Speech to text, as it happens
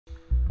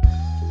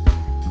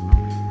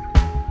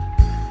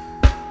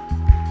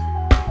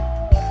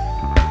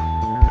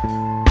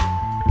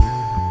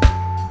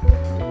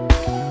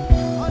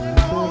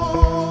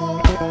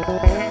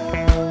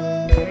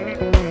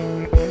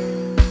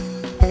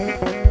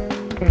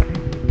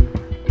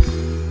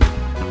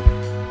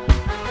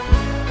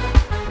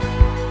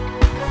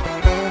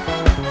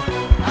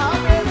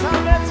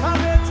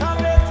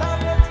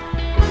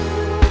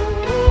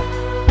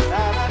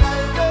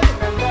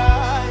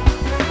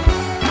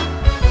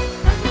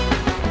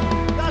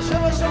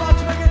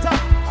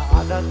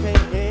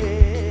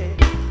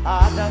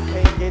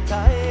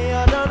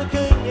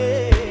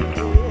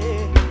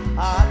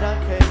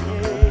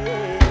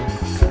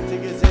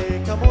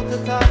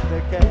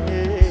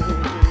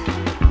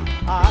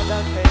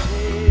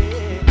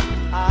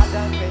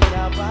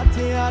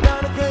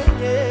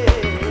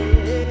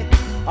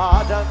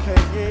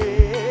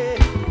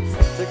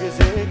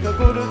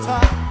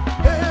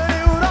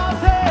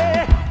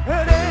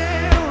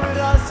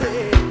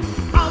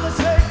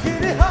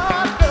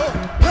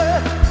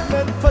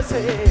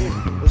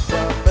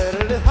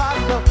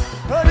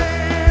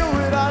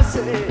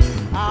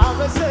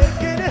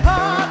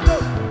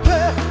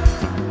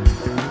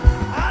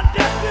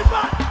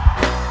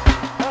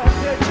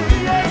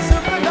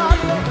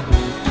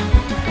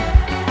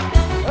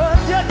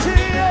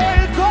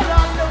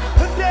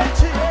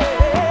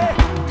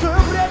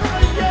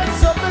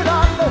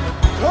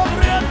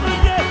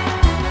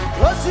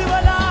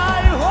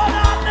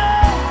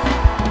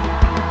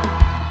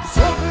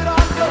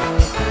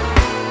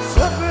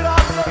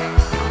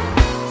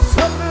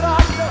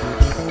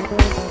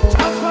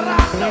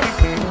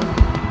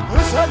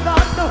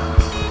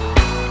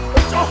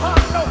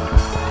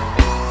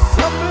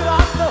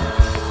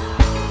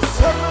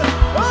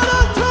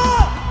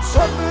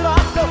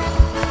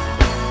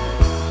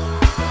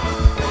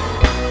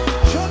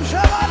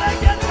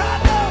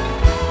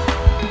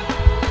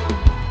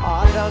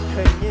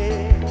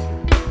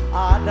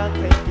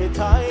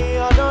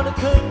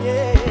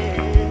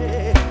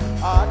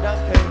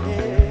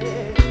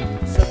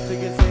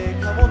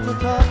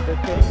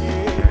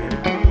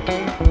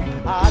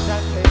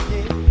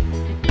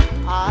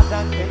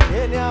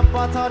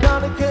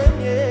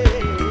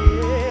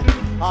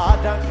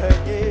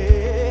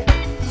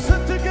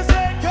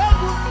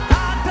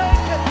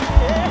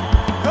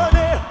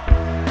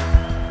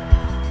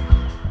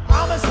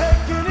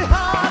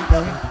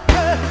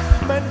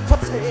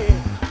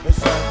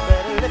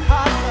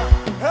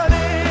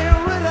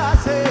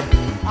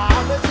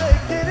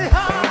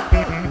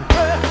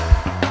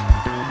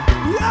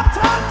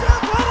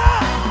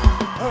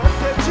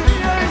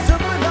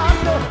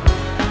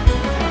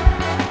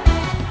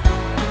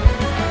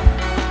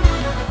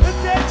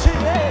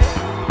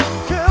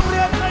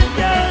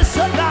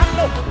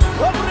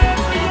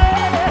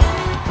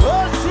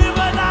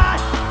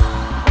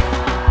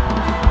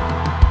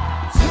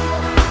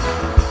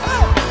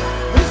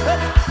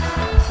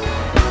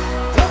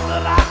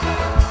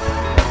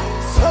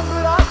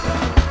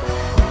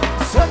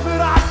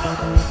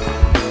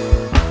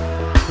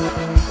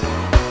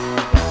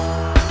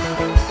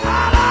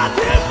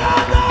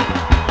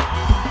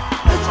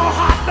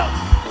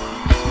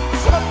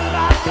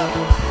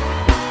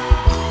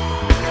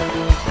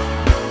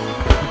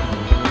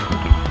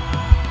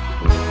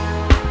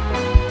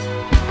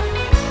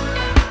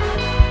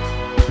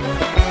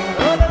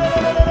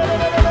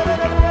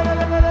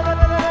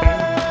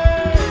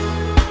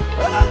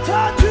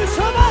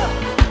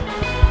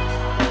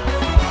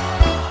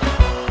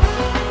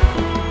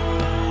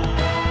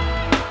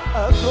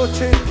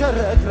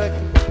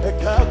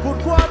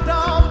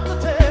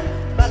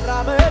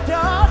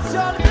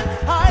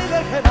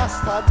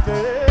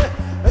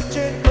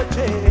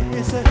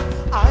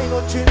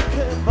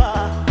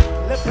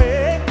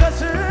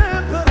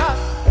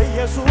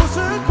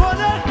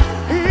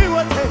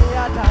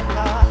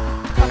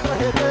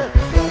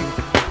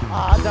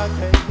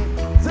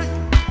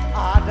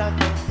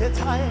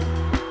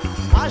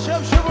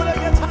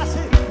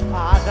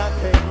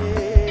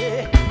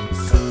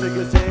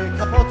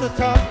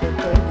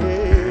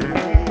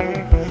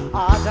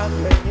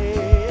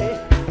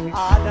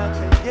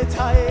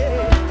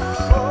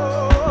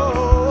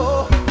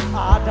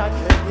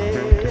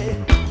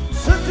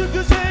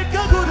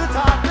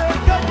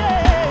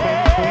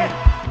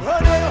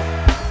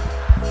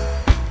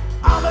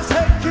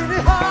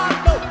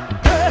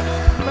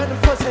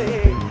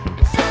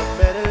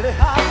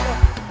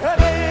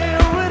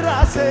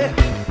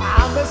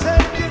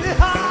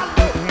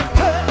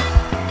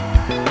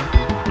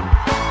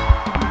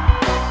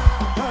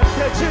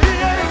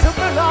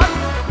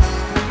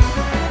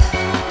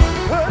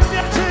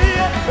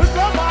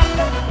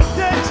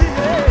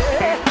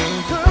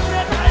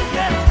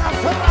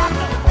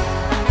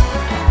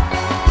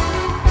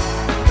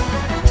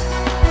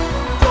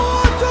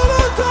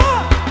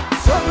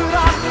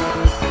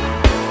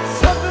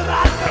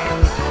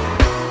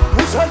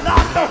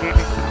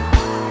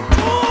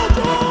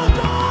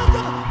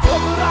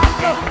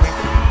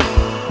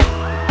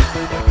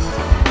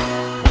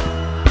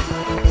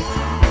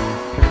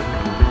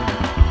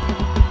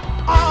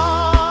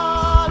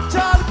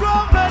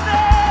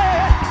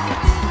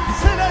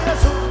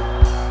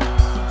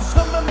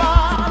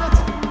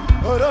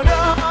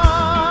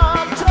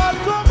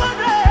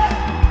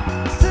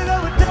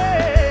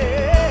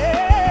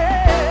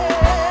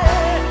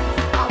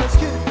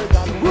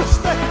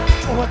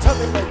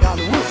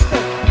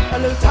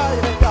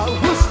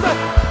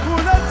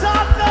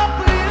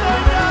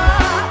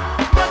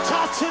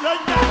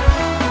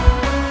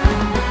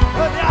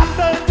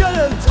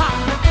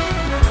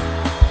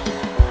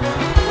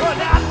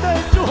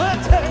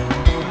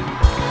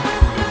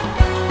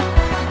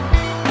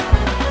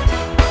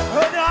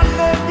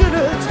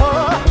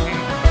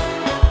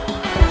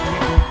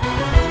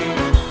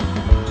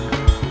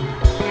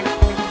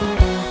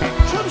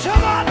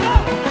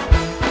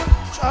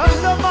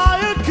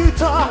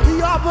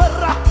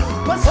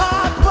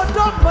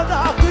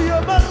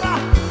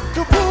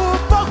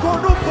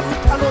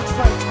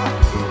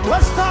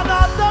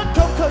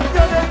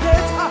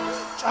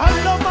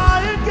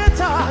ጨለማዬ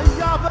ጌታ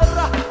ያበራ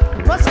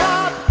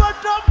በሳት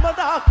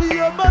በደመና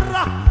የመራ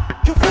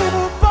ክፉ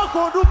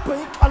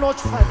በሆኑብኝ ቀኖች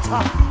ፈታ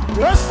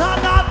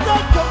ደስታን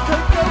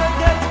አጠገብከኝ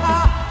ጌታ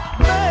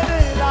ምን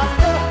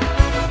እላለሁ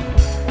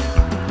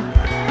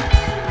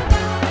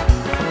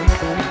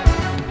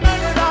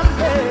ምን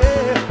እላለሁ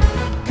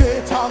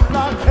ጌታ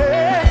አምላኬ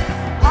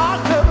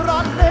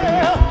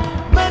አከብራለሁ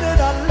ምን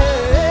እላለሁ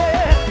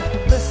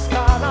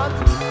ምስጋናን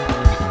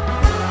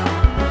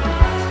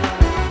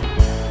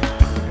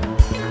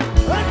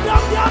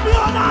እንደም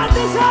ቢሆን አንድ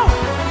ሰው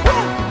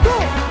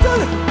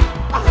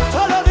አንተ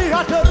ለኔ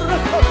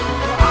ያደረከው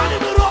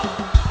አልምሮ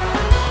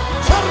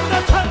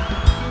ቸርነትን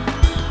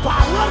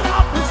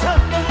ባወራብህ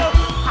ዘመነው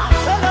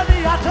አንተ ለኔ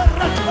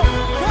ያደረከው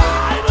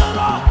አልምሮ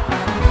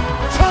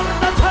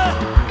ቸርነትን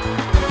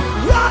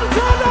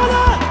ያልዘለለ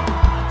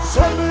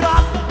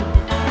ዘምራለሁ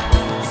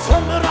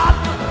ዘምራለሁ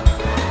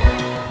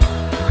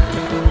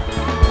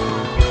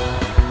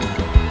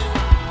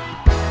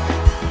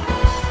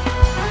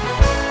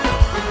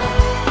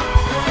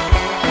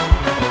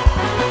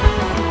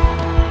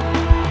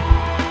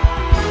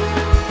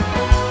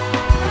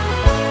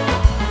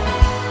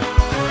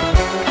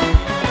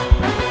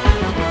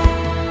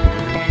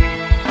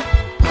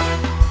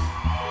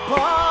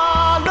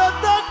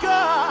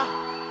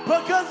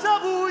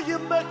በገንዘቡ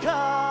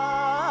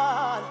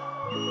ይመካል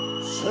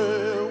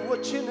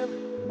ሰዎችንም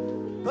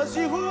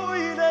በዚሁ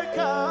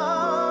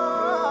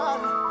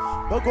ይነካል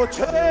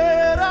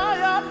በጎተራ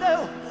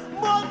ያለው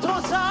ሞቶ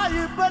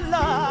ሳይበላ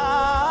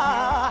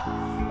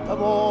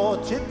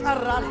በሞት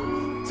ይጠራል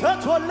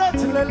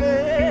ተቶለት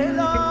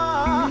ለሌላ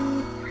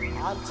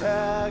አንተ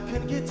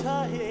ግን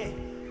ጌታዬ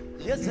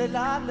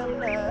የዘላለም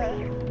ነህ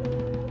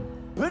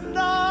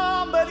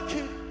ብናመልክ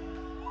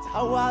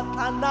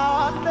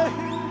ታዋጣናለህ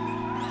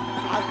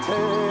አንተ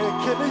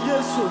ግን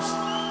ኢየሱስ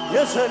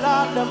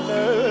የዘላለም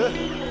ነህ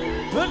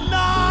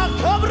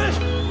ብናከብርህ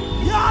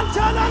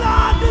ያልተለለ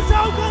አንድ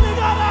ሰው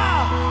ከንገራ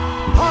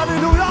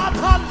ሃሌሉያ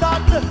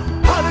ታላቅ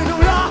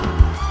ሃሌሉያ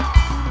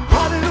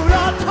ሃሌሉያ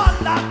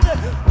ታላቅ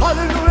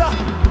ሃሌሉያ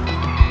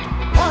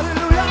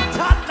ሃሌሉያ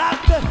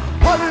ታላቅ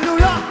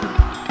ሃሌሉያ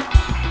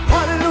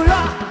ሃሌሉያ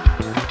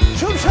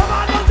ሽብሸባ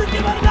ነው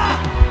ዝግበርና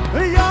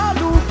እያሉ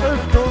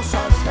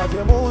ቅዱሳን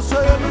ሲያዜሙ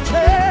ሰምቼ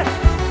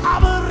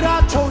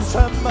አብሬያቸው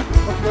ዘመር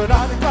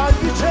ወገናን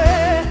ቃኝቼ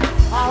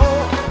አዎ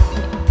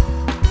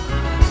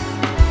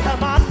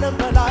ከማንም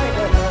በላይ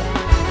ነህ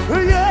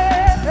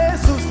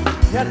ኢየሱስ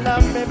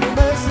የለም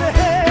የሚመስልህ